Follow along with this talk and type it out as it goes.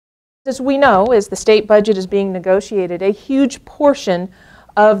As we know, as the state budget is being negotiated, a huge portion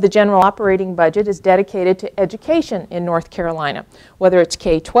of the general operating budget is dedicated to education in North Carolina, whether it's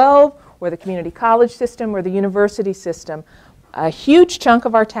K-12 or the community college system or the university system. A huge chunk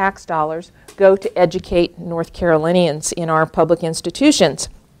of our tax dollars go to educate North Carolinians in our public institutions.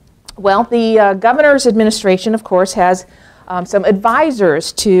 Well, the governor's administration, of course, has some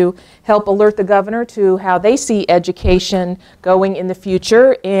advisors to help alert the governor to how they see education going in the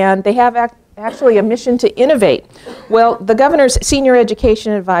future, and they have actually a mission to innovate. Well, the governor's senior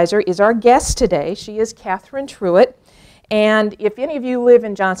education advisor is our guest today. She is Catherine Truitt, and if any of you live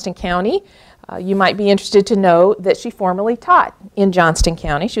in Johnston County, you might be interested to know that she formerly taught in Johnston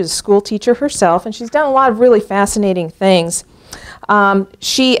County. She was a school teacher herself, and she's done a lot of really fascinating things.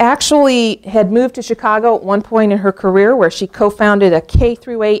 She actually had moved to Chicago at one point in her career, where she co-founded a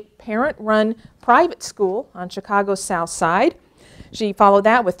K-8 parent-run private school on Chicago's South Side. She followed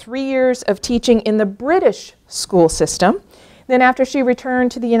that with 3 years of teaching in the British school system. Then after she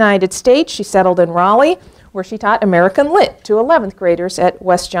returned to the United States, she settled in Raleigh, where she taught American Lit to 11th graders at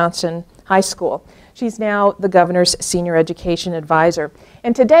West Johnston High School. She's now the governor's senior education advisor.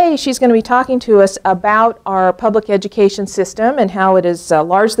 And today she's going to be talking to us about our public education system and how it has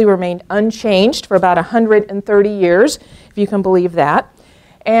largely remained unchanged for about 130 years, if you can believe that.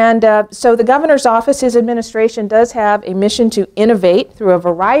 And so the governor's office, his administration, does have a mission to innovate through a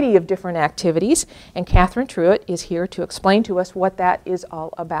variety of different activities, and Catherine Truitt is here to explain to us what that is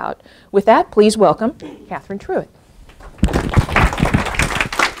all about. With that, please welcome Catherine Truitt.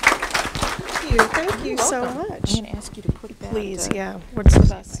 Thank you so much. I'm going to ask you to put that. Please, yeah. What's the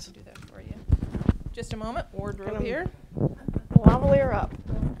best? I can do that for you. Just a moment. Wardrobe here. Lavalier up.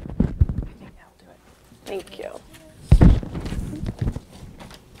 I think that'll do it. Thank you.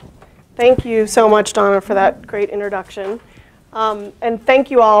 Thank you so much, Donna, for that great introduction. And thank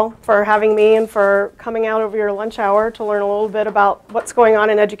you all for having me and for coming out over your lunch hour to learn a little bit about what's going on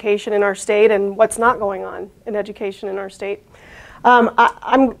in education in our state and what's not going on in education in our state.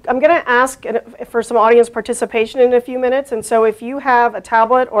 I'm going to ask for some audience participation in a few minutes, and so if you have a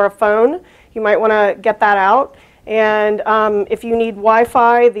tablet or a phone, you might want to get that out. And if you need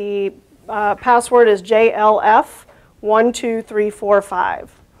Wi-Fi, the password is JLF12345.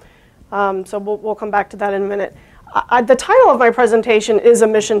 So we'll come back to that in a minute. The title of my presentation is A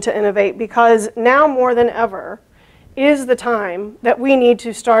Mission to Innovate, because now more than ever is the time that we need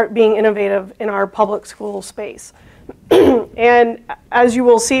to start being innovative in our public school space. And as you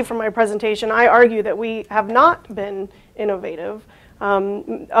will see from my presentation, I argue that we have not been innovative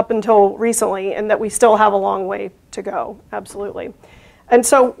up until recently, and that we still have a long way to go, absolutely. And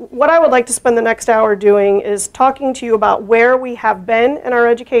so what I would like to spend the next hour doing is talking to you about where we have been in our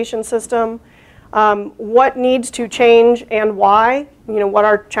education system, what needs to change and why, what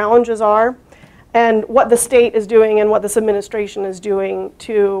our challenges are, and what the state is doing and what this administration is doing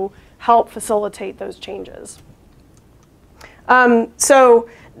to help facilitate those changes. So,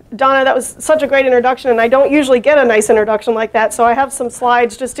 Donna, that was such a great introduction, and I don't usually get a nice introduction like that, so I have some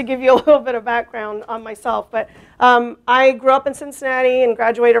slides just to give you a little bit of background on myself. But I grew up in Cincinnati and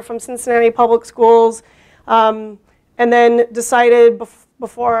graduated from Cincinnati Public Schools, and then decided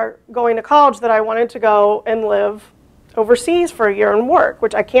before going to college that I wanted to go and live overseas for a year and work,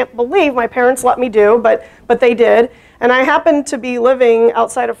 which I can't believe my parents let me do, but they did. And I happened to be living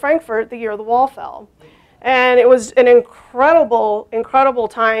outside of Frankfurt the year the wall fell. And it was an incredible, incredible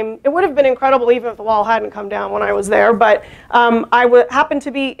time. It would have been incredible even if the wall hadn't come down when I was there. But I happened to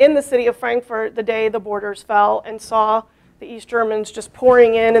be in the city of Frankfurt the day the borders fell and saw the East Germans just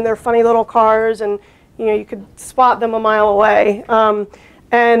pouring in their funny little cars. And you could spot them a mile away.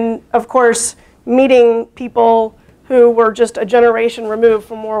 And of course, meeting people who were just a generation removed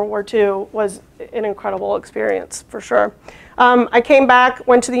from World War II was an incredible experience, for sure. I came back,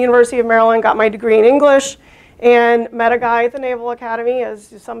 went to the University of Maryland, got my degree in English, and met a guy at the Naval Academy, as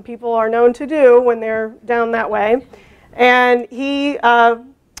some people are known to do when they're down that way. And he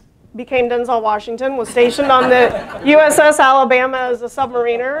became Denzel Washington, was stationed on the USS Alabama as a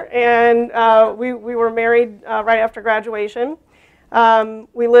submariner, and we were married right after graduation.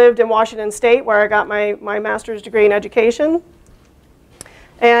 We lived in Washington State, where I got my master's degree in education.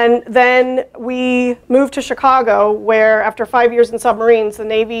 And then we moved to Chicago, where after 5 years in submarines, the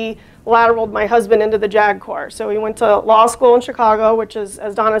Navy lateraled my husband into the JAG Corps. So we went to law school in Chicago, which is,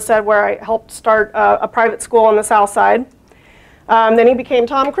 as Donna said, where I helped start a private school on the South Side. Then he became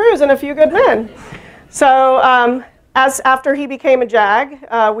Tom Cruise in A Few Good Men. So after he became a JAG,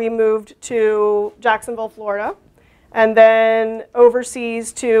 we moved to Jacksonville, Florida. and then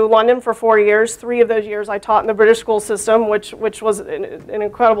overseas to London for 4 years. 3 of those years I taught in the British school system, which was an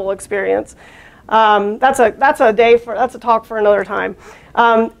incredible experience. That's a talk for another time.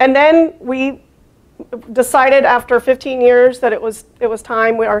 And then we decided after 15 years that it was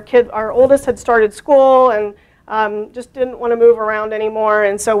time. Our oldest had started school and just didn't want to move around anymore,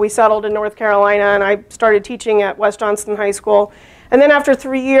 and so we settled in North Carolina, and I started teaching at West Johnston High School. And then after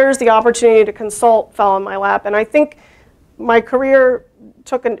 3 years, the opportunity to consult fell in my lap, and I think my career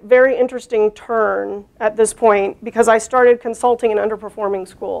took a very interesting turn at this point because I started consulting in underperforming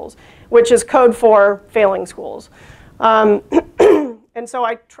schools, which is code for failing schools. And so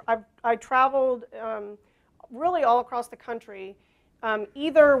I traveled really all across the country,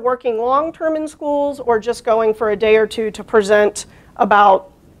 either working long-term in schools or just going for a day or two to present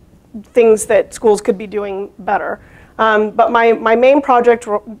about things that schools could be doing better. But my main projects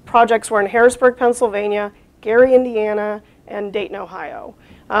were in Harrisburg, Pennsylvania, Gary, Indiana, and Dayton, Ohio.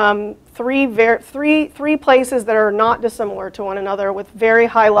 Three places that are not dissimilar to one another with very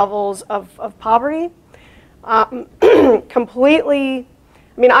high levels of poverty. Completely,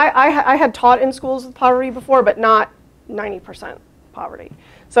 I mean, I had taught in schools with poverty before, but not 90% poverty.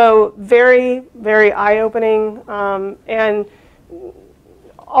 So very, very eye-opening and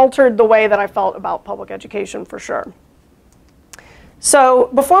altered the way that I felt about public education for sure. So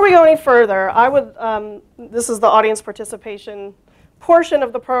before we go any further, I would, this is the audience participation portion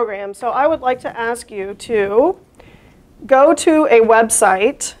of the program, so I would like to ask you to go to a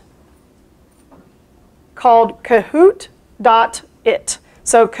website called Kahoot.it.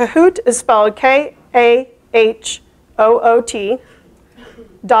 So Kahoot is spelled K-A-H-O-O-T.IT.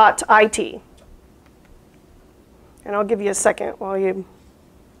 And I'll give you a second while you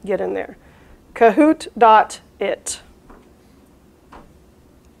get in there. Kahoot.it.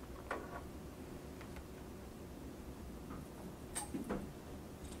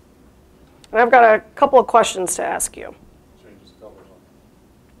 And I've got a couple of questions to ask you. It changes colors on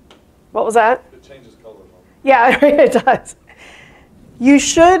it. What was that? It changes colors on it. Yeah, it does. You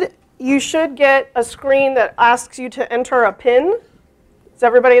should get a screen that asks you to enter a PIN. Is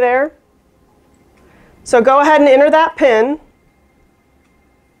everybody there? So go ahead and enter that PIN.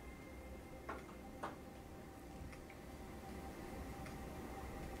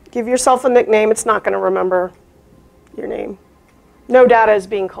 Give yourself a nickname. It's not going to remember your name. No data is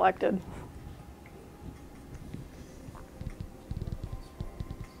being collected.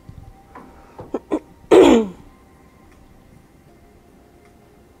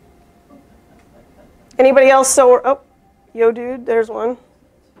 Anybody else? Oh, yo, dude, there's one.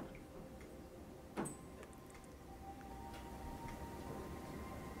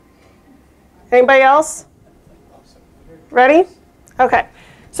 Anybody else? Ready? Okay.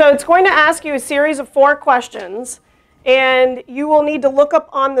 So it's going to ask you a series of 4 questions, and you will need to look up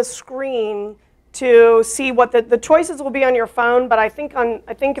on the screen to see what the choices will be on your phone. But I think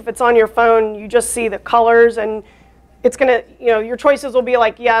if it's on your phone, you just see the colors, and it's gonna, your choices will be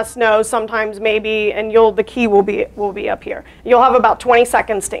like yes, no, sometimes, maybe, and the key will be up here. You'll have about 20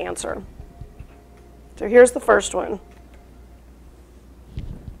 seconds to answer. So here's the first one.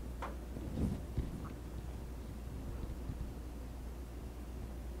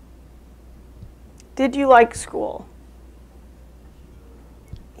 Did you like school?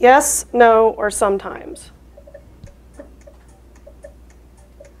 Yes, no, or sometimes.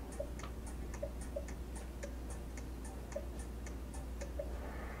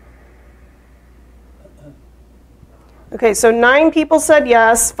 Okay, so 9 people said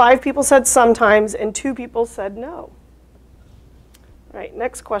yes, 5 people said sometimes, and 2 people said no. All right,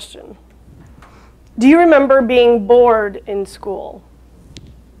 next question. Do you remember being bored in school?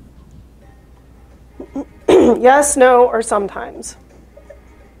 Yes, no, or sometimes.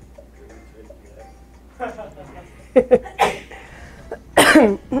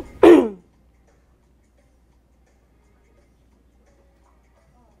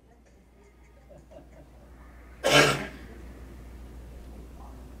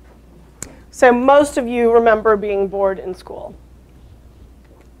 So most of you remember being bored in school.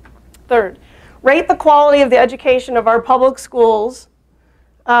 Third, rate the quality of the education of our public schools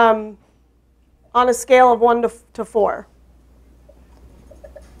on a scale of 1 to 4.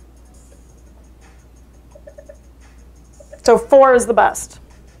 So 4 is the best.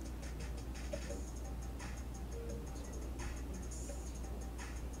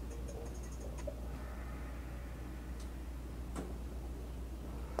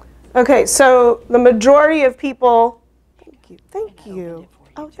 Okay, so the majority of people, thank you.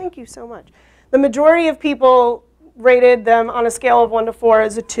 Oh, thank you so much. The majority of people rated them on a scale of 1 to 4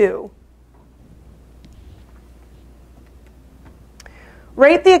 as a 2.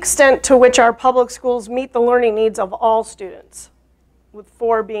 Rate the extent to which our public schools meet the learning needs of all students, with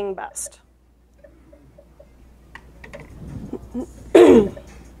 4 being best.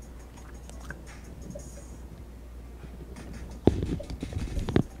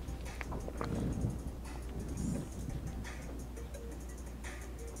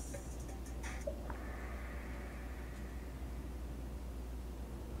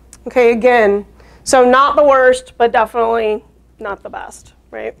 Okay, again, so not the worst, but definitely not the best,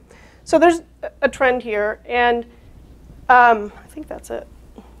 right? So there's a trend here, and I think that's it.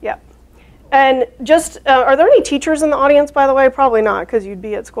 Yeah. And just, are there any teachers in the audience, by the way? Probably not, because you'd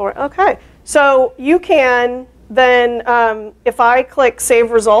be at school. Okay. So you can then, if I click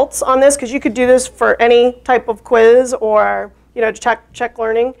Save Results on this, because you could do this for any type of quiz or, you know, check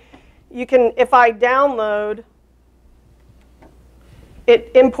learning, you can, if I download,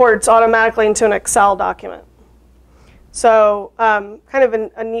 it imports automatically into an Excel document. So kind of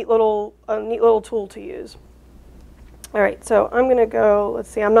a neat little tool to use. All right, so I'm going to go, let's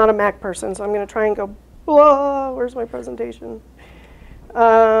see, I'm not a Mac person, so I'm going to try and go, blah, where's my presentation?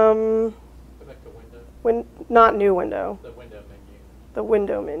 Go back to window. Not new window. The window menu. The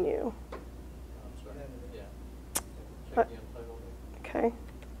window menu. I'm sorry. Yeah. Check the untitled. Okay.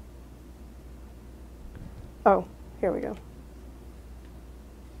 Oh, here we go.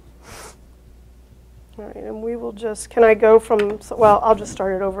 All right, and we will just, can I go from, well, I'll just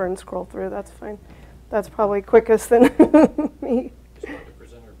start it over and scroll through, that's fine. That's probably quickest than me. Start the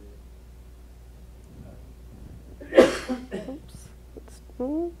presenter view.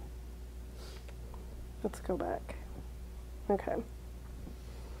 Oops. Let's go back. Okay.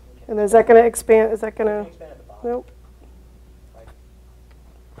 And is that going to expand? Is that going to? Nope.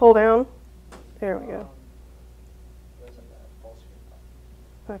 Pull down. There we go.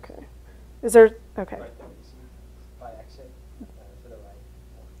 Okay. Is there? Okay.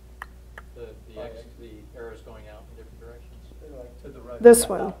 The arrows going out in different directions. To the right. This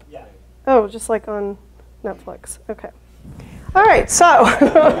one. Yeah. Oh, just like on Netflix. Okay. All right. So.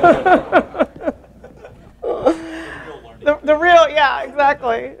 The real, yeah,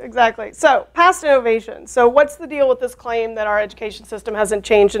 exactly. So, past innovation. So, what's the deal with this claim that our education system hasn't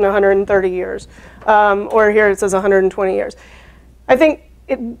changed in 130 years? Or here it says 120 years. I think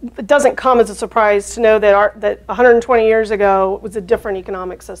it doesn't come as a surprise to know that 120 years ago was a different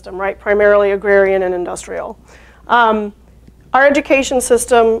economic system, right? Primarily agrarian and industrial. Our education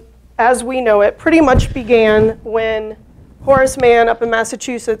system, as we know it, pretty much began when Horace Mann up in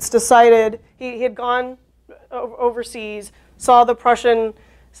Massachusetts decided he had gone overseas, saw the Prussian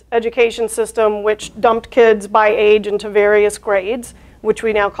education system, which dumped kids by age into various grades, which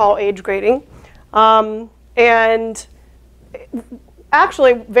we now call age grading, and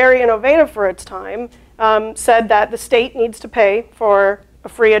actually very innovative for its time, said that the state needs to pay for a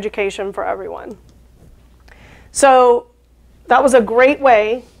free education for everyone. So that was a great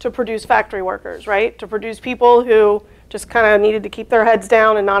way to produce factory workers, right? To produce people who just kind of needed to keep their heads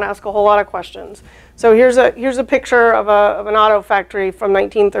down and not ask a whole lot of questions. So here's a picture of an auto factory from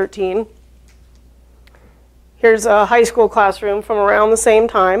 1913. Here's a high school classroom from around the same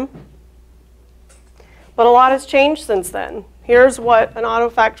time. But a lot has changed since then. Here's what an auto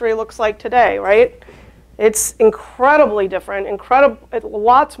factory looks like today, right? It's incredibly different,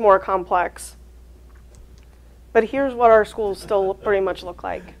 lots more complex. But here's what our schools still pretty much look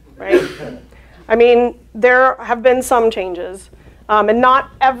like, right? I mean, there have been some changes, and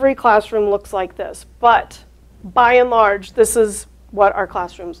not every classroom looks like this, but by and large, this is what our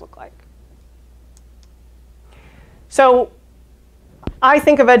classrooms look like. So I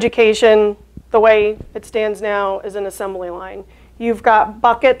think of education the way it stands now as an assembly line. You've got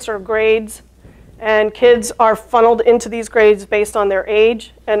buckets or grades, and kids are funneled into these grades based on their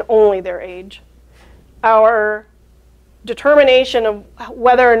age and only their age. Our determination of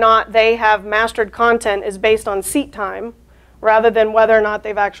whether or not they have mastered content is based on seat time rather than whether or not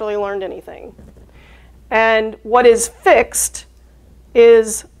they've actually learned anything. And what is fixed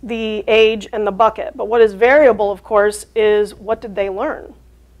is the age and the bucket. But what is variable, of course, is what did they learn?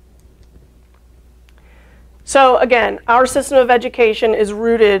 So again, our system of education is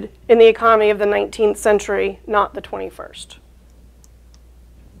rooted in the economy of the 19th century, not the 21st.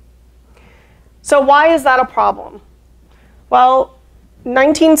 So why is that a problem? Well,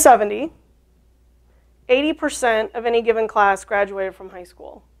 1970, 80% of any given class graduated from high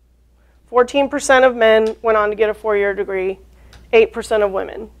school. 14% of men went on to get a 4-year degree, 8% of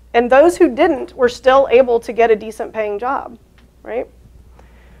women. And those who didn't were still able to get a decent paying job, right?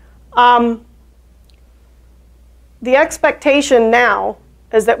 The expectation now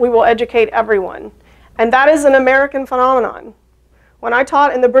is that we will educate everyone. And that is an American phenomenon. When I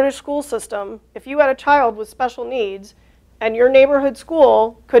taught in the British school system, if you had a child with special needs and your neighborhood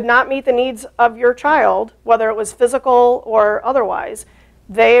school could not meet the needs of your child, whether it was physical or otherwise,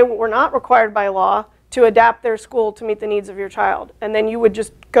 they were not required by law to adapt their school to meet the needs of your child. And then you would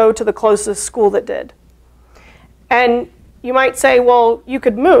just go to the closest school that did. And you might say, well, you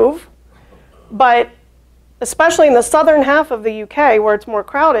could move, but especially in the southern half of the UK where it's more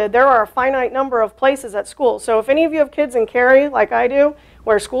crowded, there are a finite number of places at school. So if any of you have kids in Cary, like I do,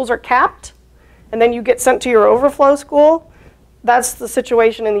 where schools are capped, and then you get sent to your overflow school, that's the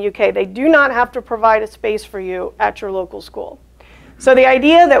situation in the UK. They do not have to provide a space for you at your local school. So the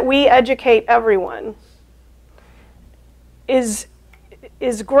idea that we educate everyone is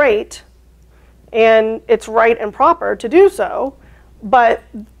great, and it's right and proper to do so, but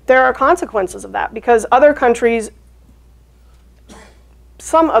there are consequences of that because other countries,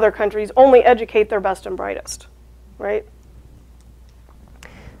 some other countries only educate their best and brightest, right?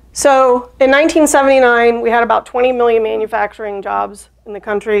 So in 1979, we had about 20 million manufacturing jobs in the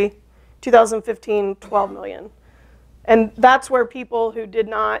country. 2015, 12 million. And that's where people who did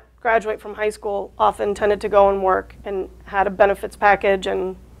not graduate from high school often tended to go and work and had a benefits package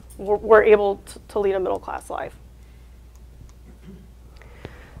and were able to lead a middle-class life.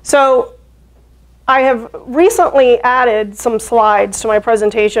 So I have recently added some slides to my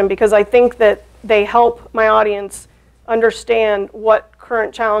presentation because I think that they help my audience understand what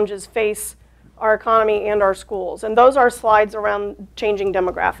current challenges face our economy and our schools. And those are slides around changing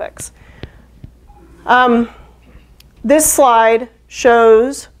demographics. This slide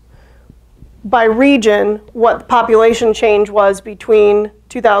shows by region what the population change was between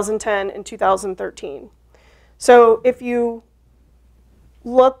 2010 and 2013. So if you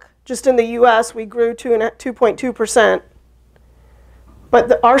look just in the US, we grew 2.2%,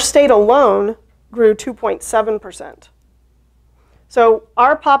 but our state alone grew 2.7%. So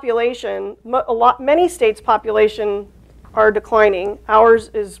our population, many states' population are declining.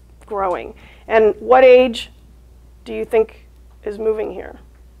 Ours is growing. And what age do you think is moving here,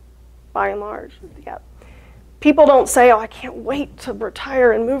 by and large? Yeah. People don't say, oh, I can't wait to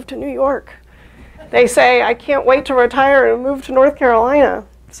retire and move to New York. They say, I can't wait to retire and move to North Carolina.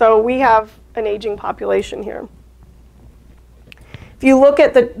 So we have an aging population here. If you look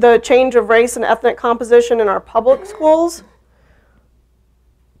at the change of race and ethnic composition in our public schools,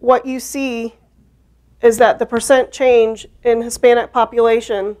 what you see is that the percent change in Hispanic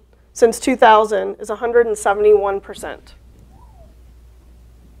population since 2000 is 171%.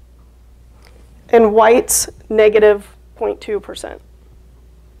 And whites, negative 0.2%.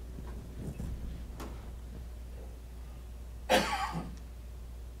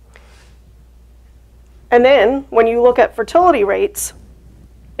 And then when you look at fertility rates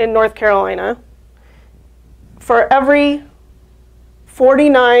in North Carolina, for every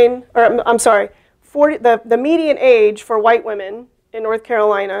 49, or I'm sorry, 40, the median age for white women in North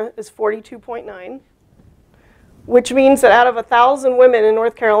Carolina is 42.9, which means that out of 1,000 women in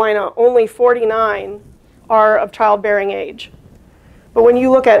North Carolina, only 49 are of childbearing age. But when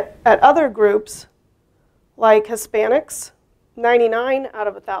you look at other groups, like Hispanics, 99 out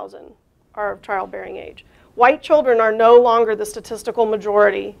of 1,000 are of childbearing age. White children are no longer the statistical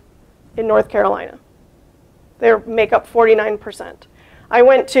majority in North Carolina. They make up 49%. I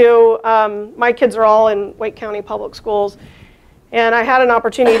went to, my kids are all in Wake County Public Schools, and I had an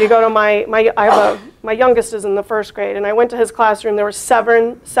opportunity to go to my youngest is in the first grade, and I went to his classroom. There were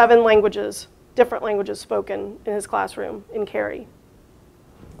seven languages, different languages spoken in his classroom in Cary.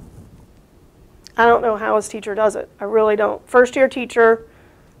 I don't know how his teacher does it. I really don't. First year teacher,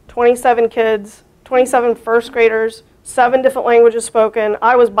 27 kids, 27 first graders, 7 different languages spoken.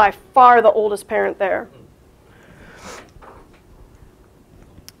 I was by far the oldest parent there.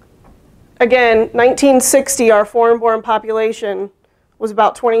 Again, 1960, our foreign-born population was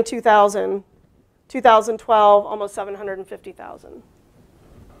about 22,000. 2012, almost 750,000.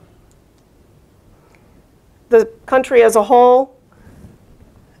 The country as a whole,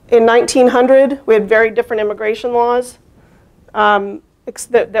 in 1900, we had very different immigration laws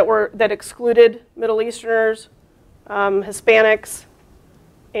that excluded Middle Easterners, Hispanics,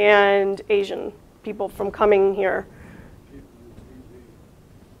 and Asian people from coming here.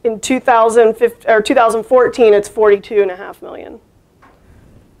 In 2014, it's 42.5 million.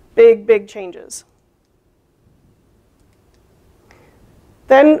 Big, big changes.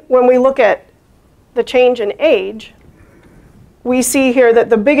 Then when we look at the change in age, we see here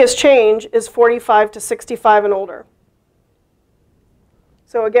that the biggest change is 45 to 65 and older.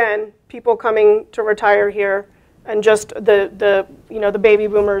 So again, people coming to retire here and just the baby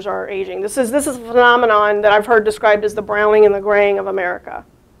boomers are aging. This is a phenomenon that I've heard described as the browning and the graying of America.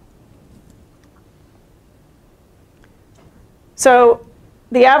 So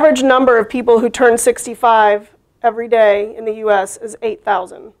the average number of people who turn 65 every day in the US is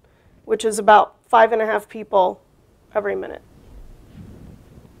 8,000, which is about 5.5 people every minute.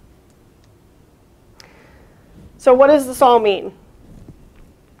 So what does this all mean?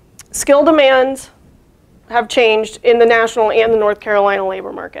 Skill demands have changed in the national and the North Carolina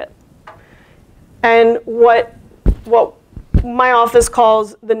labor market. And what my office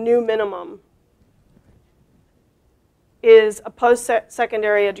calls the new minimum is a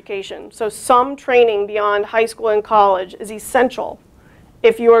post-secondary education. So some training beyond high school and college is essential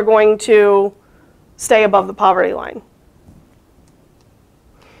if you are going to stay above the poverty line.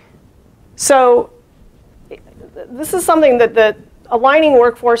 So this is something that aligning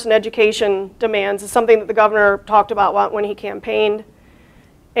workforce and education demands is something that the governor talked about when he campaigned,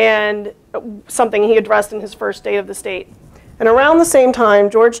 and something he addressed in his first State of the State. And around the same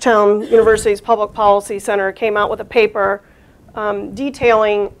time, Georgetown University's Public Policy Center came out with a paper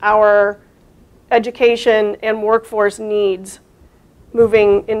detailing our education and workforce needs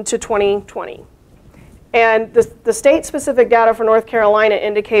moving into 2020. And the state-specific data for North Carolina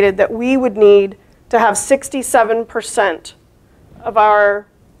indicated that we would need to have 67% of our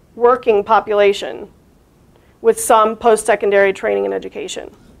working population with some post-secondary training and education.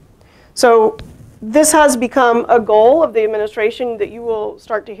 So this has become a goal of the administration that you will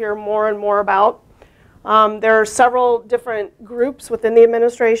start to hear more and more about. There are several different groups within the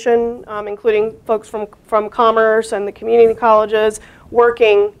administration, including folks from commerce and the community colleges,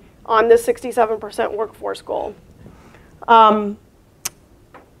 working on this 67% workforce goal.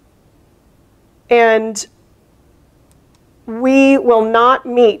 And we will not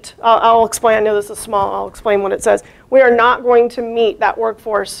meet, I'll explain, I know this is small, I'll explain what it says. We are not going to meet that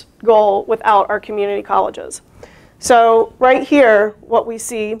workforce goal without our community colleges. So right here, what we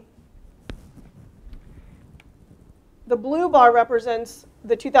see, the blue bar represents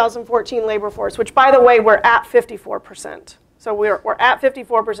the 2014 labor force, which, by the way, we're at 54%. So we're at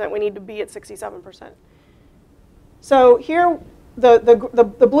 54%, we need to be at 67%. So here,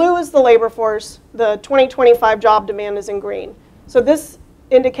 the blue is the labor force, the 2025 job demand is in green. So this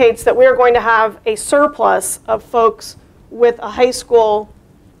indicates that we are going to have a surplus of folks with a high school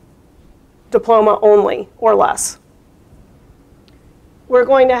diploma only or less. We're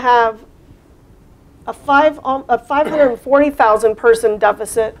going to have a 540,000 person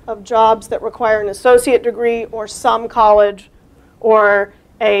deficit of jobs that require an associate degree or some college or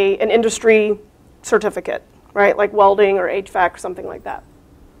an industry certificate, right, like welding or HVAC or something like that.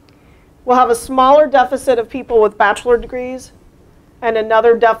 We'll have a smaller deficit of people with bachelor degrees and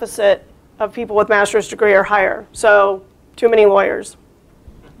another deficit of people with master's degree or higher. So too many lawyers.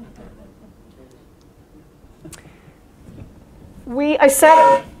 I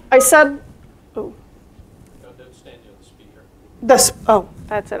said, oh. Don't stand near the speaker. Oh,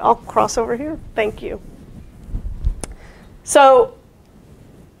 that's it. I'll cross over here. Thank you. So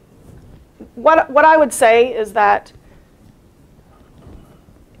what I would say is that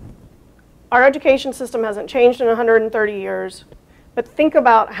our education system hasn't changed in 130 years, but think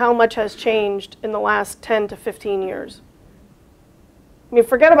about how much has changed in the last 10 to 15 years. I mean,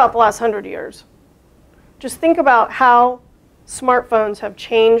 forget about the last 100 years. Just think about how smartphones have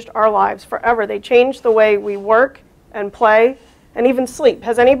changed our lives forever. They changed the way we work and play and even sleep.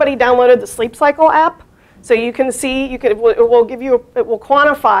 Has anybody downloaded the Sleep Cycle app? So you can see, it will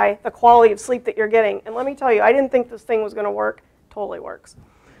quantify the quality of sleep that you're getting. And let me tell you, I didn't think this thing was going to work. Totally works.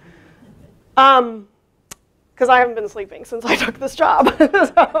 Because I haven't been sleeping since I took this job.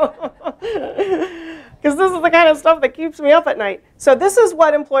 Because this is the kind of stuff that keeps me up at night. So this is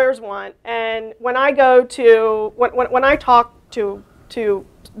what employers want. And when I go to, when I talk to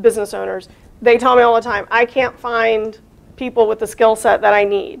business owners, they tell me all the time, I can't find people with the skill set that I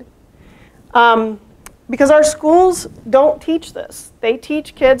need. Because our schools don't teach this. They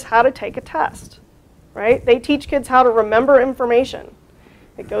teach kids how to take a test, right? They teach kids how to remember information.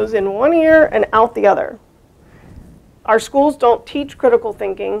 It goes in one ear and out the other. Our schools don't teach critical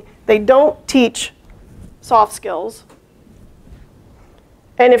thinking. They don't teach soft skills.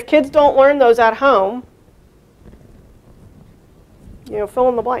 And if kids don't learn those at home, fill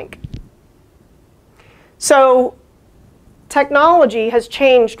in the blank. So technology has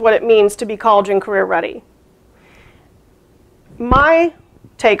changed what it means to be college and career ready. My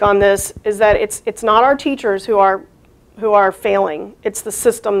take on this is that it's not our teachers who are failing. It's the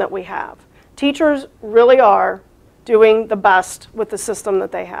system that we have. Teachers really are doing the best with the system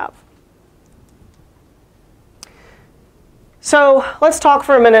that they have. So let's talk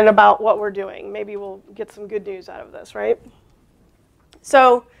for a minute about what we're doing. Maybe we'll get some good news out of this, right?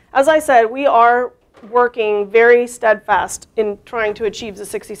 So as I said, we are working very steadfast in trying to achieve the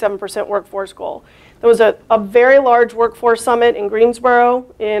 67% workforce goal. There was a very large workforce summit in Greensboro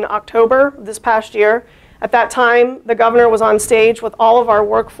in October this past year. At that time, the governor was on stage with all of our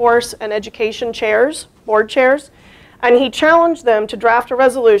workforce and education chairs, board chairs, and he challenged them to draft a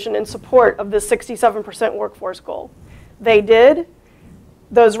resolution in support of this 67% workforce goal. They did.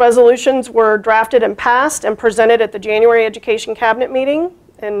 Those resolutions were drafted and passed and presented at the January Education Cabinet meeting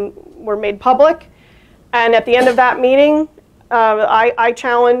and were made public. And at the end of that meeting, I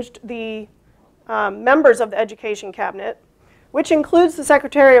challenged the members of the Education Cabinet, which includes the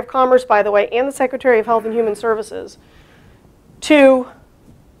Secretary of Commerce, by the way, and the Secretary of Health and Human Services, to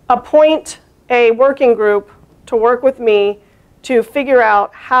appoint a working group to work with me to figure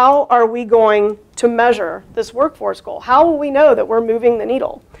out how are we going to measure this workforce goal. How will we know that we're moving the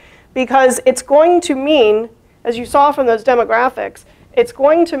needle? Because it's going to mean, as you saw from those demographics, it's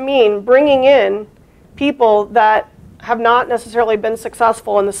going to mean bringing in people that have not necessarily been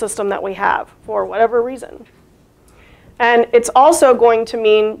successful in the system that we have for whatever reason. And it's also going to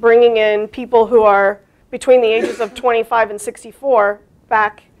mean bringing in people who are between the ages of 25 and 64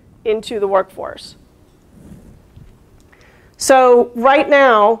 back into the workforce. So right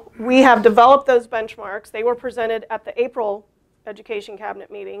now, we have developed those benchmarks. They were presented at the April Education Cabinet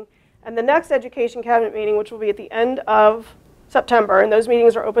meeting. And the next Education Cabinet meeting, which will be at the end of September, and those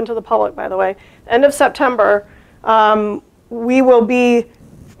meetings are open to the public, by the way, end of September, we will be,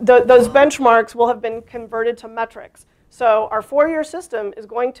 those benchmarks will have been converted to metrics. So our 4-year system is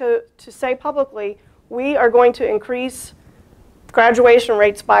going to say publicly, we are going to increase graduation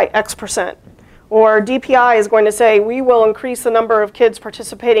rates by X%. Or DPI is going to say, we will increase the number of kids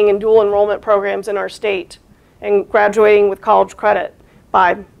participating in dual enrollment programs in our state and graduating with college credit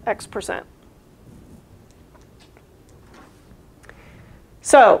by X%.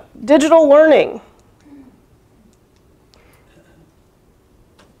 So, digital learning.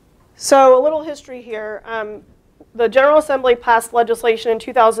 So a little history here. The General Assembly passed legislation in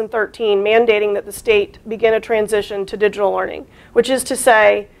 2013 mandating that the state begin a transition to digital learning, which is to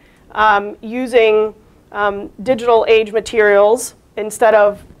say using digital age materials instead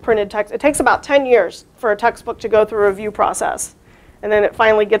of printed text. It takes about 10 years for a textbook to go through a review process, and then it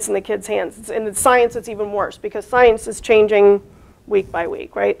finally gets in the kids' hands. In the science, it's even worse because science is changing week by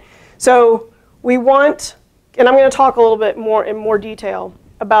week, right? So we want, and I'm going to talk a little bit more in more detail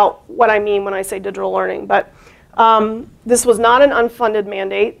about what I mean when I say digital learning, but this was not an unfunded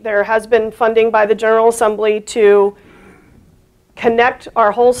mandate. There has been funding by the General Assembly to connect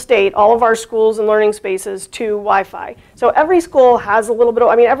our whole state, all of our schools and learning spaces to Wi-Fi. So every school has a little bit of,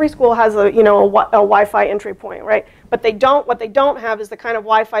 I mean, every school has a, you know, a Wi-Fi entry point, right? But what they don't have is the kind of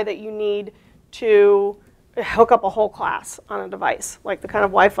Wi-Fi that you need to hook up a whole class on a device, like the kind of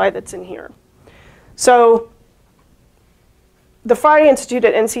Wi-Fi that's in here. So the Friday Institute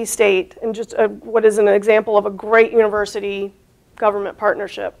at NC State, and just what is an example of a great university government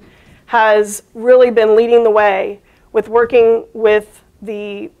partnership, has really been leading the way with working with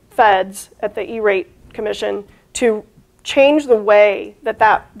the feds at the E-rate commission to change the way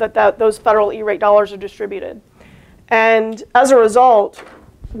that those federal E-rate dollars are distributed. And as a result,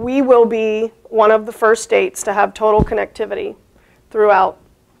 we will be one of the first states to have total connectivity throughout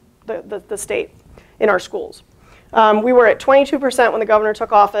the state in our schools. We were at 22% when the governor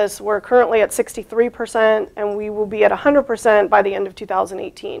took office. We're currently at 63%, and we will be at 100% by the end of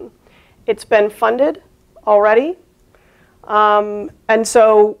 2018. It's been funded already. And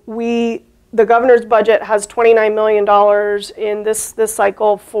so the governor's budget has $29 million in this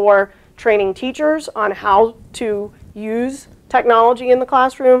cycle for training teachers on how to use technology in the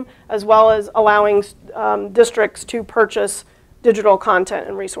classroom, as well as allowing districts to purchase digital content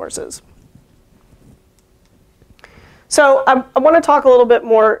and resources. So I want to talk a little bit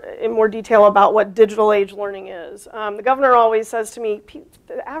more in more detail about what digital age learning is. The governor always says to me,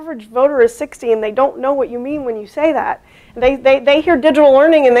 the average voter is 60 and they don't know what you mean when you say that. And they hear digital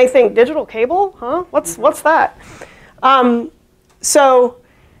learning and they think, digital cable? Huh? What's that? So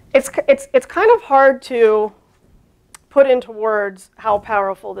it's kind of hard to put into words how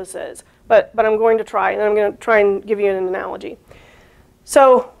powerful this is. But I'm going to try, and I'm going to try and give you an analogy.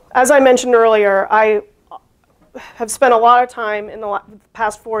 So as I mentioned earlier, I have spent a lot of time in the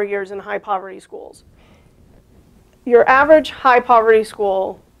past 4 years in high poverty schools. Your average high poverty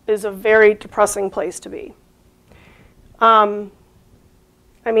school is a very depressing place to be. I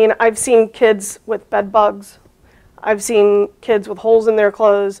mean, I've seen kids with bed bugs. I've seen kids with holes in their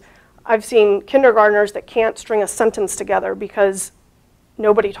clothes. I've seen kindergartners that can't string a sentence together because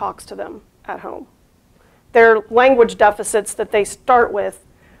nobody talks to them at home. Their language deficits that they start with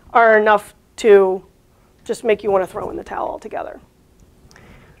are enough to just make you want to throw in the towel altogether.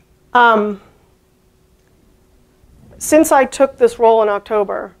 Since I took this role in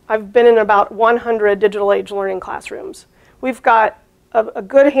October, I've been in about 100 digital age learning classrooms. We've got a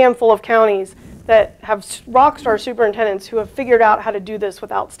good handful of counties that have rock star superintendents who have figured out how to do this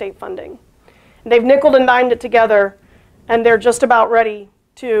without state funding. And they've nickeled and dimed it together, and they're just about ready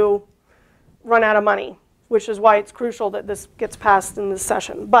to run out of money, which is why it's crucial that this gets passed in this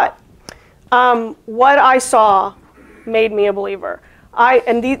session. But what I saw made me a believer.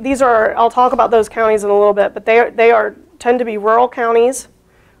 These are, I'll talk about those counties in a little bit, but they tend to be rural counties,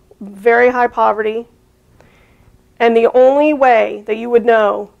 very high poverty. And the only way that you would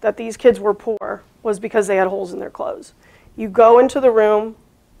know that these kids were poor was because they had holes in their clothes. You go into the room,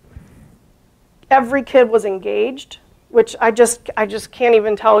 every kid was engaged, which I just can't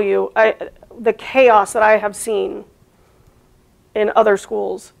even tell you. The chaos that I have seen in other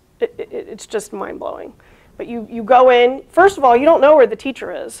schools, it's just mind-blowing. But you go in, first of all, you don't know where the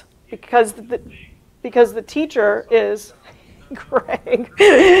teacher is because the teacher is, Greg,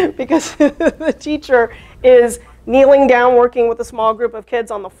 because the teacher is kneeling down working with a small group of kids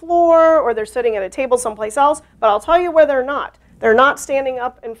on the floor, or they're sitting at a table someplace else. But I'll tell you where they're not. They're not standing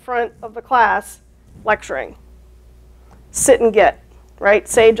up in front of the class lecturing. Sit and get, right?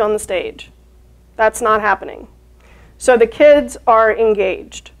 Sage on the stage. That's not happening. So the kids are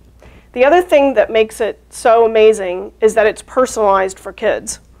engaged. The other thing that makes it so amazing is that it's personalized for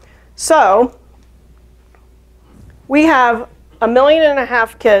kids. So we have 1.5 million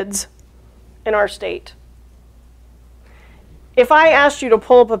kids in our state. If I asked you to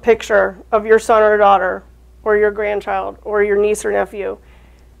pull up a picture of your son or daughter or your grandchild or your niece or nephew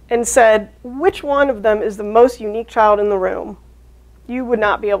and said, which one of them is the most unique child in the room, you would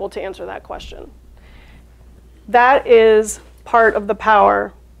not be able to answer that question. That is part of the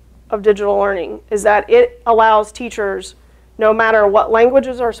power of digital learning, is that it allows teachers, no matter what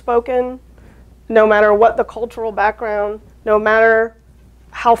languages are spoken, no matter what the cultural background, no matter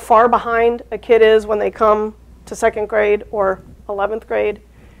how far behind a kid is when they come to 2nd grade or 11th grade,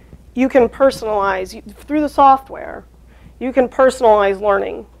 you can personalize, through the software, you can personalize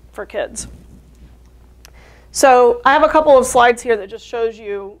learning for kids. So I have a couple of slides here that just shows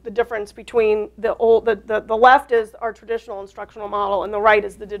you the difference between the left is our traditional instructional model and the right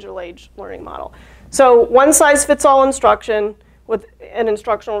is the digital age learning model. So one size fits all instruction and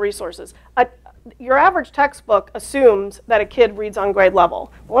instructional resources. Your average textbook assumes that a kid reads on grade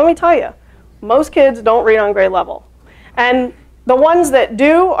level. Well, let me tell you, most kids don't read on grade level. And the ones that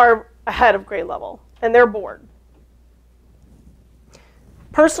do are ahead of grade level, and they're bored.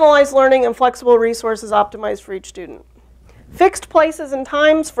 Personalized learning and flexible resources optimized for each student. Fixed places and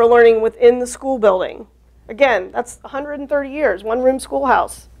times for learning within the school building. Again, that's 130 years, one-room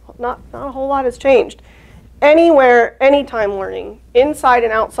schoolhouse. Not a whole lot has changed. Anywhere, anytime learning, inside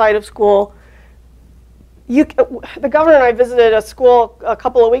and outside of school. The governor and I visited a school a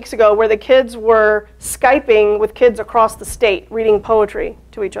couple of weeks ago where the kids were Skyping with kids across the state, reading poetry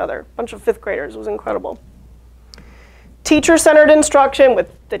to each other. A bunch of 5th graders. It was incredible. Teacher-centered instruction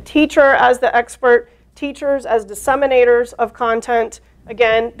with the teacher as the expert, teachers as disseminators of content.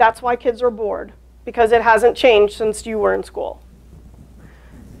 Again, that's why kids are bored, because it hasn't changed since you were in school.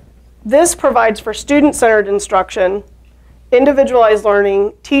 This provides for student-centered instruction, individualized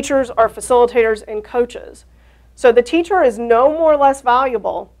learning. Teachers are facilitators and coaches. So the teacher is no more or less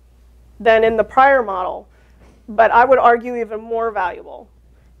valuable than in the prior model, but I would argue even more valuable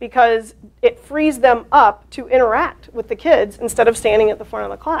because it frees them up to interact with the kids instead of standing at the front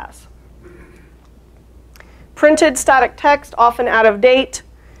of the class. Printed static text, often out of date,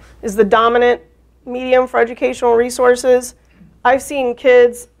 is the dominant medium for educational resources. I've seen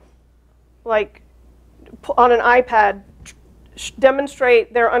kids like on an iPad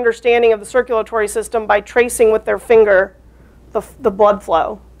demonstrate their understanding of the circulatory system by tracing with their finger the blood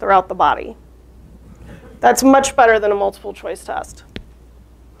flow throughout the body. That's much better than a multiple choice test.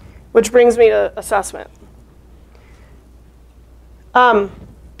 Which brings me to assessment. My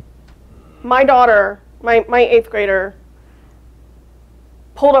daughter, my 8th grader,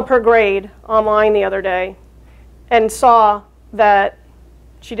 pulled up her grade online the other day and saw that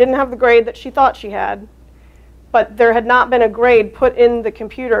she didn't have the grade that she thought she had, but there had not been a grade put in the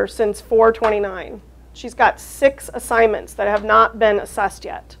computer since 4/29. She's got 6 assignments that have not been assessed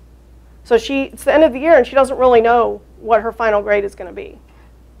yet. So it's the end of the year and she doesn't really know what her final grade is going to be,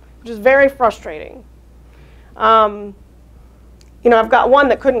 which is very frustrating. I've got one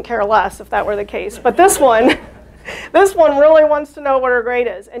that couldn't care less if that were the case. But this one, this one really wants to know what her grade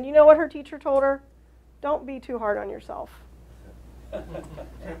is. And you know what her teacher told her? Don't be too hard on yourself.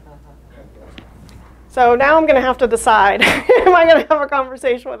 So now I'm going to have to decide, am I going to have a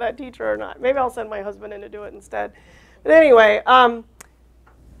conversation with that teacher or not? Maybe I'll send my husband in to do it instead. But anyway,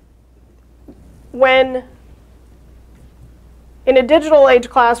 when in a digital age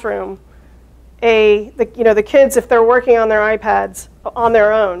classroom, the kids, if they're working on their iPads on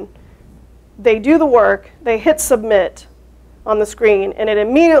their own, they do the work, they hit submit on the screen, and it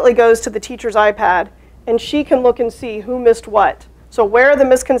immediately goes to the teacher's iPad, and she can look and see who missed what. So where are the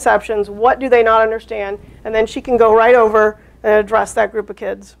misconceptions? What do they not understand? And then she can go right over and address that group of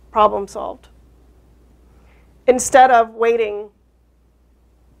kids. Problem solved. Instead of waiting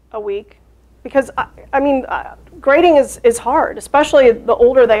a week. Because, grading is hard, especially the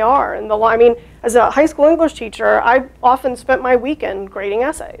older they are. And as a high school English teacher, I often spent my weekend grading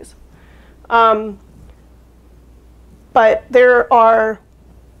essays. But there are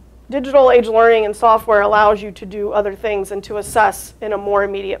digital age learning, and software allows you to do other things and to assess in a more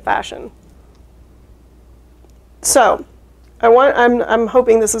immediate fashion. So I'm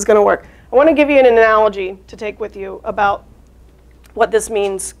hoping this is going to work. I want to give you an analogy to take with you about what this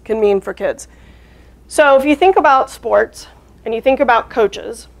can mean for kids. So if you think about sports and you think about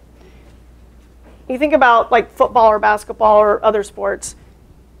coaches, you think about like football or basketball or other sports,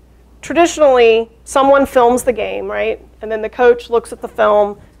 traditionally someone films the game, right? And then the coach looks at the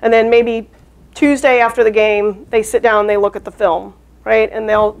film, and then maybe Tuesday after the game, they sit down and they look at the film, right? And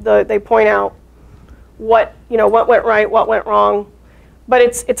they point out what went right, what went wrong, but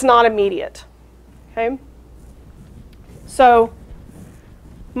it's not immediate, okay? So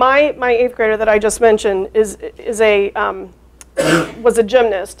my 8th grader that I just mentioned was a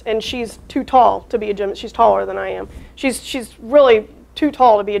gymnast, and she's too tall to be a gymnast. She's taller than I am. She's really too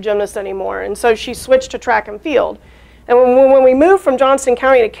tall to be a gymnast anymore, and so she switched to track and field. And when we moved from Johnston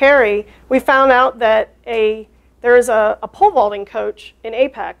County to Cary, we found out that there is a pole vaulting coach in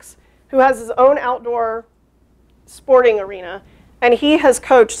Apex who has his own outdoor sporting arena, and he has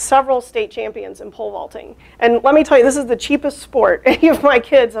coached several state champions in pole vaulting. And let me tell you, this is the cheapest sport any of my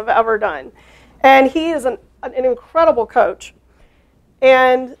kids have ever done. And he is an incredible coach.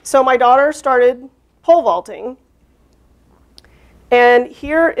 And so my daughter started pole vaulting. And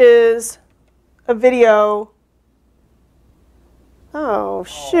here is a video. Oh,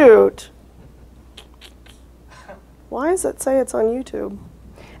 shoot. Why does it say it's on YouTube?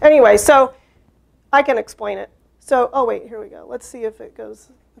 Anyway, so I can explain it. So, oh wait, here we go. Let's see if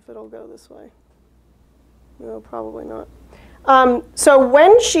it'll go this way. No, probably not. So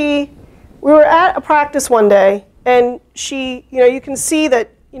when we were at a practice one day, and you can see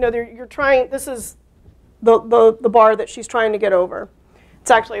that, you're trying, this is the bar that she's trying to get over.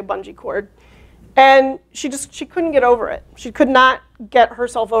 It's actually a bungee cord. And she couldn't get over it. She could not get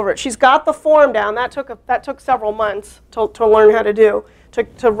herself over it. She's got the form down. That took several months to learn how to do,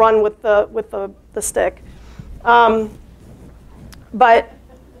 to run with the stick. But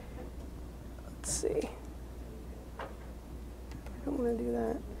let's see. I don't want to do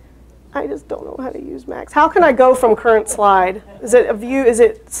that. I just don't know how to use Max. How can I go from current slide? Is it a view? Is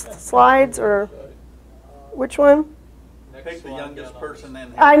it slides or which one? Pick the youngest person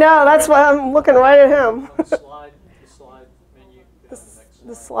in. I know, that's why I'm looking right at him. The slide menu.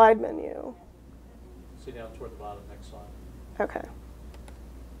 The slide menu. See down toward the bottom, next slide. Okay.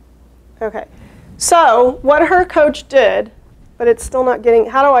 Okay. So what her coach did, but it's still not getting,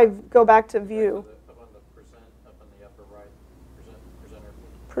 how do I go back to view? Up on the present, up in the upper right. Presenter.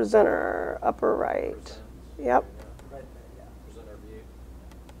 Presenter, upper right. Present. Yep. Right there, yeah. Presenter view.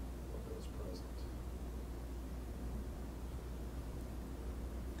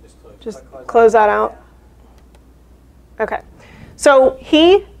 Just close that out. Okay. So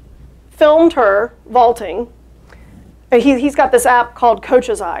he filmed her vaulting. And he's got this app called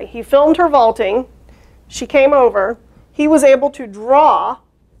Coach's Eye. He filmed her vaulting. She came over. He was able to draw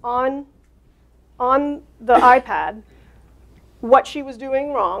on the iPad what she was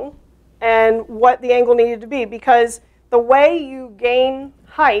doing wrong and what the angle needed to be, because the way you gain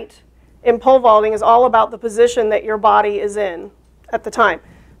height in pole vaulting is all about the position that your body is in at the time.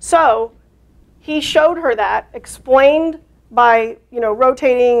 So he showed her that, explained by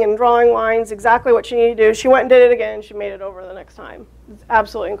rotating and drawing lines exactly what she needed to do. She went and did it again. She made it over the next time. It's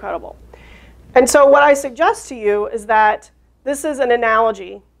absolutely incredible. And so what I suggest to you is that this is an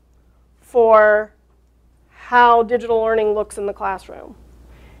analogy for how digital learning looks in the classroom.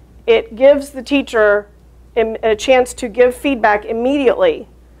 It gives the teacher a chance to give feedback immediately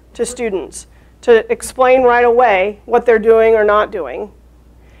to students, to explain right away what they're doing or not doing.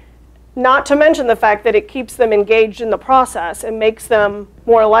 Not to mention the fact that it keeps them engaged in the process and makes them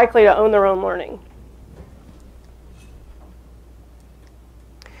more likely to own their own learning.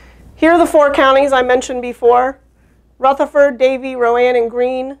 Here are the 4 counties I mentioned before: Rutherford, Davie, Rowan, and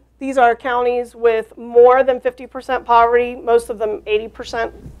Greene. These are counties with more than 50% poverty, most of them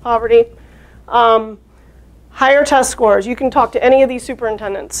 80% poverty. Higher test scores. You can talk to any of these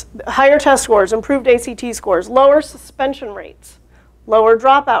superintendents. Higher test scores, improved ACT scores, lower suspension rates, lower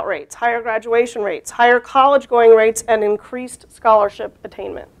dropout rates, higher graduation rates, higher college going rates, and increased scholarship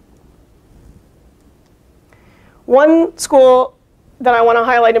attainment. One school that I want to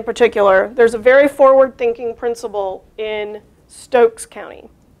highlight in particular, there's a very forward-thinking principal in Stokes County.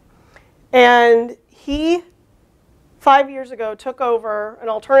 And he, 5 years ago, took over an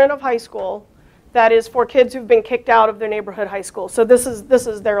alternative high school that is for kids who've been kicked out of their neighborhood high school. So this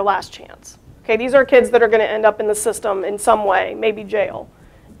is their last chance. Okay, these are kids that are going to end up in the system in some way, maybe jail,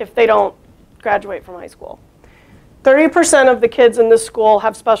 if they don't graduate from high school. 30% of the kids in this school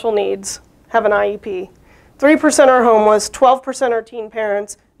have special needs, have an IEP. 3% are homeless, 12% are teen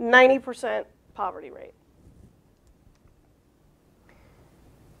parents, 90% poverty rate.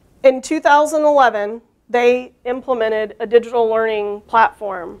 In 2011, they implemented a digital learning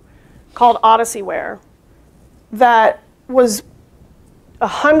platform called Odysseyware that was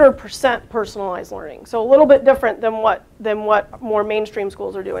 100% personalized learning. So a little bit different than what more mainstream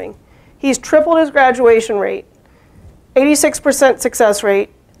schools are doing. He's tripled his graduation rate, 86% success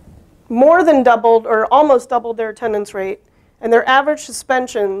rate, more than doubled or almost doubled their attendance rate, and their average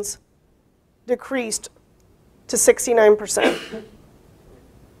suspensions decreased to 69%.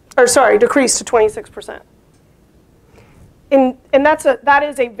 Or sorry, decreased to 26%. And that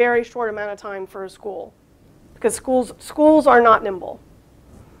is a very short amount of time for a school, because schools are not nimble.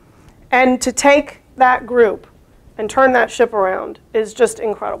 And to take that group and turn that ship around is just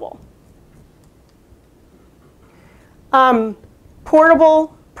incredible.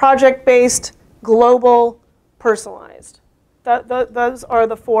 Portable, project-based, global, personalized. Those are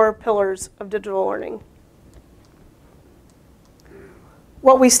the 4 pillars of digital learning.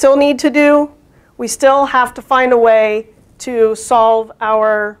 What we still need to do, we still have to find a way to solve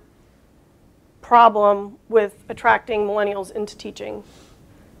our problem with attracting millennials into teaching.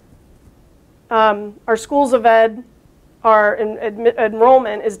 Our schools of ed, our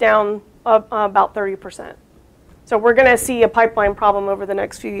enrollment is down about 30%. So we're going to see a pipeline problem over the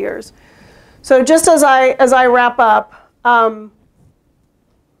next few years. So just as I wrap up,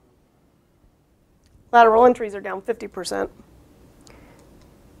 lateral entries are down 50%.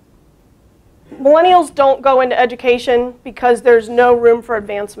 Millennials don't go into education because there's no room for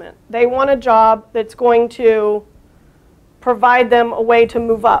advancement. They want a job that's going to provide them a way to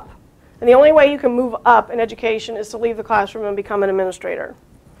move up. And the only way you can move up in education is to leave the classroom and become an administrator.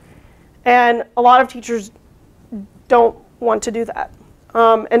 And a lot of teachers don't want to do that.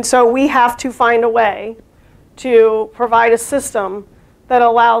 And so we have to find a way to provide a system that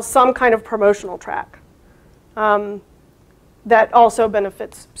allows some kind of promotional track that also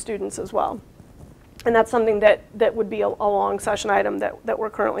benefits students as well. And that's something that would be a long session item that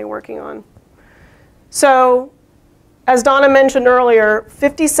we're currently working on. So as Donna mentioned earlier,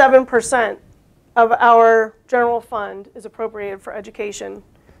 57% of our general fund is appropriated for education.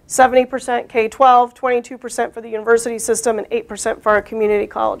 70% K-12, 22% for the university system, and 8% for our community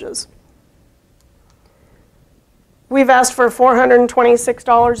colleges. We've asked for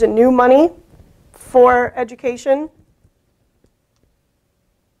 $426 in new money for education.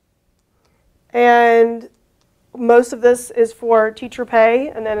 And most of this is for teacher pay,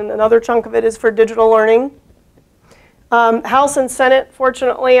 and then another chunk of it is for digital learning. House and Senate,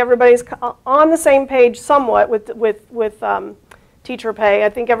 fortunately, everybody's on the same page somewhat with teacher pay. I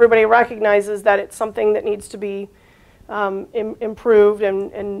think everybody recognizes that it's something that needs to be improved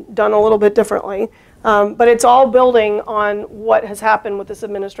and done a little bit differently. But it's all building on what has happened with this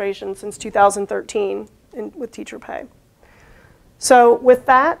administration since 2013 with teacher pay. So with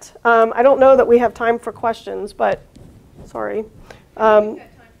that, I don't know that we have time for questions, but sorry. We've got time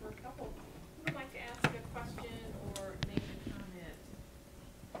for a couple. Who would like to ask a question or make a comment?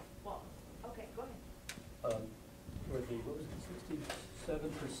 Well, okay, go ahead. For the, what was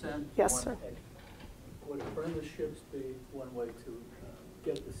it, 67%? Yes, sir. Would apprenticeships be one way to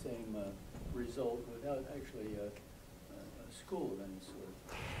get the same result without actually a school of any sort?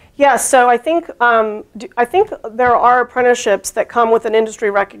 Yes, so I think there are apprenticeships that come with an industry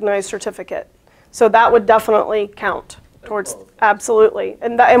recognized certificate. So that would definitely count towards, absolutely.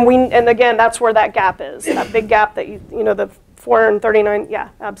 And again, that's where that gap is, that big gap that you know, the 439, yeah,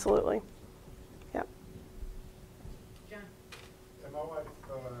 absolutely.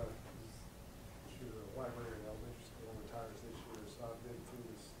 Helena is a librarian at elementary school, retires this year, so I've been through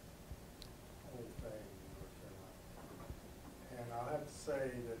this whole thing in North Carolina. And I'll have to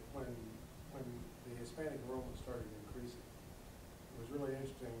say that when the Hispanic enrollment started increasing, it was really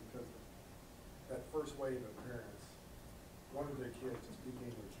interesting because that first wave of parents wanted their kids to speak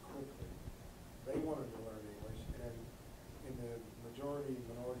English quickly. They wanted to learn English, and in the minority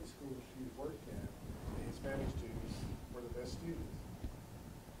schools she worked in, the Hispanic students were the best students.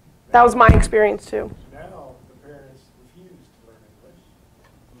 That was my experience too. Now the parents refuse to learn English.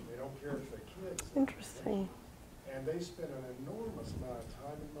 They don't care if their kids. Interesting. And they spend an enormous amount of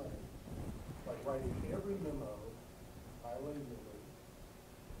time and money, like writing every memo bilingually.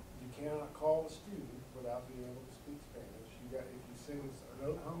 You cannot call a student without being able to speak Spanish. If you send a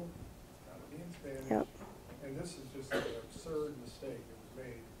note home, it's got to be in Spanish. Yep. And this is just an absurd mistake that was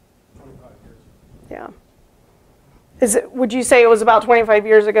made 25 years ago. Yeah. Would you say it was about 25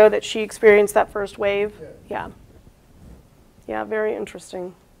 years ago that she experienced that first wave? Yeah. Yeah. Yeah, very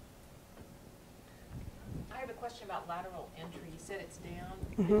interesting. I have a question about lateral entry. You said it's down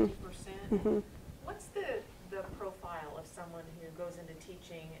Mhm. 50%. Mm-hmm. What's the profile of someone who goes into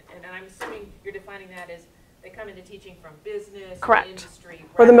teaching? And I'm assuming you're defining that as they come into teaching from business, or Correct. industry,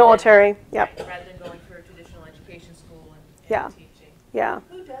 Or the rather military. than, Yep. right, rather than going through a traditional education school and Yeah. teaching. Yeah.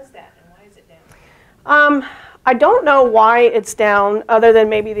 Who does that, and why is it down? I don't know why it's down, other than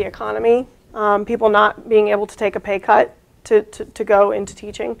maybe the economy. People not being able to take a pay cut to go into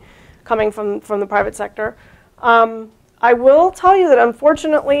teaching, coming from the private sector. I will tell you that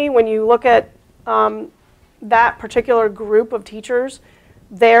unfortunately, when you look at that particular group of teachers,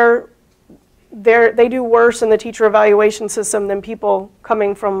 they do worse in the teacher evaluation system than people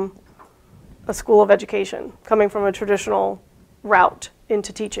coming from a school of education, coming from a traditional route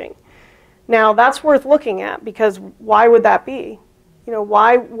into teaching. Now, that's worth looking at, because why would that be? You know,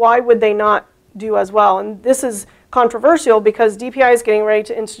 why would they not do as well? And this is controversial because DPI is getting ready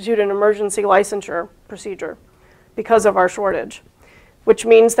to institute an emergency licensure procedure because of our shortage, which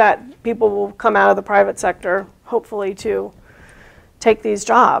means that people will come out of the private sector, hopefully, to take these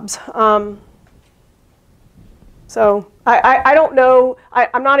jobs. So I don't know.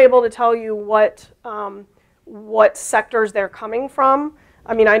 I'm not able to tell you what sectors they're coming from.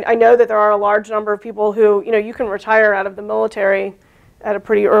 I mean, I know that there are a large number of people who, you know, you can retire out of the military at a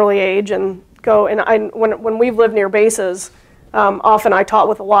pretty early age and go. And when we've lived near bases, often I taught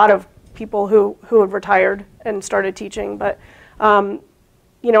with a lot of people who have retired and started teaching. But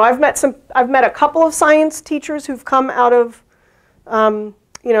you know, I've met a couple of science teachers who've come out of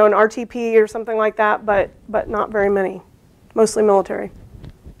you know, an RTP or something like that, but not very many, mostly military.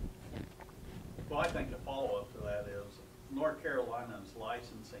 Well, I think the follow-up to that is North Carolina's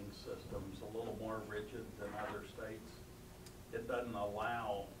licensing system's a little more rigid than other states. It doesn't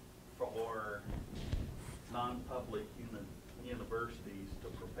allow for non-public universities to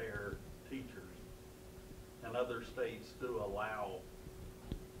prepare teachers. And other states do allow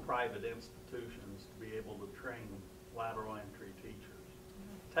private institutions to be able to train lateral entry teachers.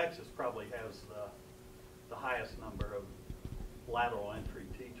 Texas probably has the highest number of lateral entry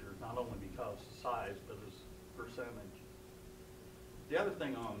teachers, not only because of size, but as percentage. The other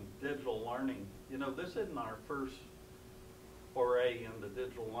thing on digital learning, you know, this isn't our first foray into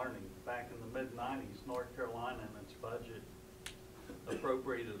digital learning. Back in the mid-90s, North Carolina in its budget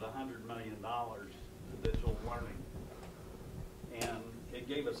appropriated $100 million to digital learning. And it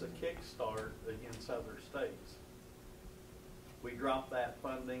gave us a kickstart against other states. We dropped that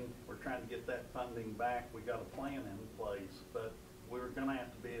funding. We're trying to get that funding back. We got a plan in place, but we're going to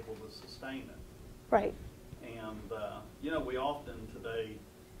have to be able to sustain it. Right. And, you know, we often today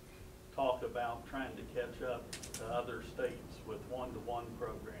talk about trying to catch up to other states with one-to-one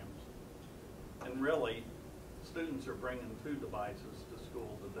programs. And really, students are bringing 2 devices to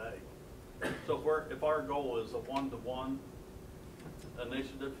school today. So if our goal is a one-to-one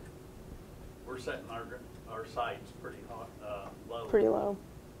initiative, we're setting our sights pretty low. Pretty low.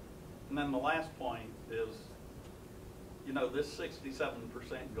 And then the last point is, you know, this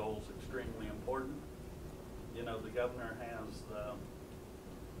 67% goal is extremely important. You know, the governor has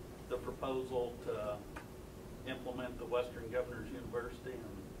the proposal to implement the Western Governors University,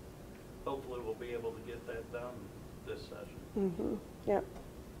 and hopefully we'll be able to get that done this session. Mm-hmm. Yep.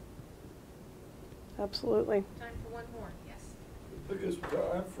 Absolutely. Time for one more, yes. The biggest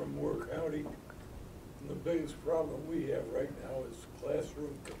I'm from Moore County, and the biggest problem we have right now is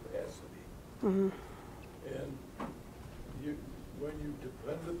classroom capacity. Mm-hmm. And when you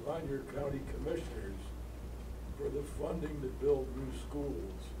depend upon your county commissioners for the funding to build new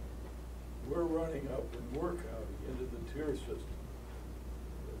schools, we're running up in Moore County into the tier system.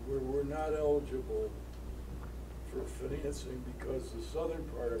 not eligible for financing because the southern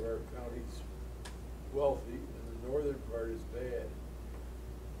part of our county's wealthy and the northern part is bad.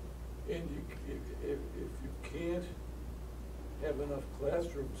 And if you can't have enough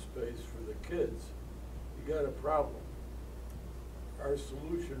classroom space for the kids, you got a problem. Our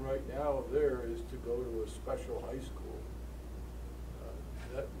solution right now there is to go to a special high school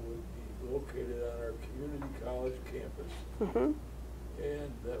that would be located on our community college campus,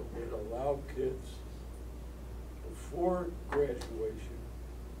 and that would allow kids before graduation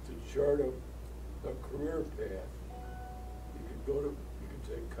to chart a career path. You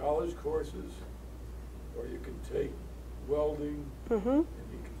can take college courses, or you can take welding, and you can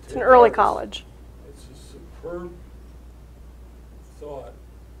take It's an early arts. college. It's a superb thought,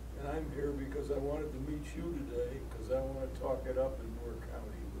 and I'm here because I wanted to meet you today, because I want to talk it up in Moore County.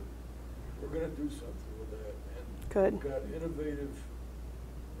 We're going to do something with that. And Good. we've got innovative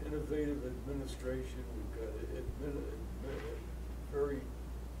administration. We've got very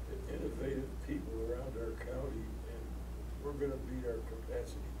innovative people around our county, and we're going to beat our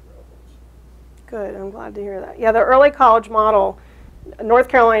capacity problems. Good, I'm glad to hear that. Yeah, the early college model, North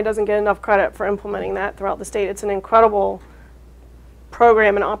Carolina doesn't get enough credit for implementing that throughout the state. It's an incredible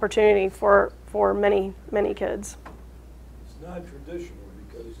program and opportunity for many, many kids. It's not traditional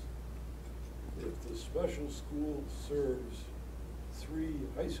because if the special school serves 3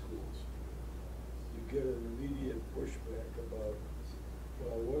 high schools, you get an immediate pushback about,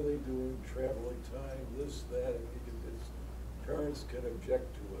 well, what are they doing, traveling time, this, that, and parents can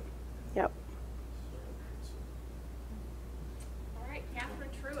object to it. Yep. All right, Catherine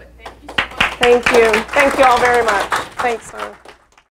Truitt, thank you so much. Thank you. Thank you all very much. Thanks, Donna.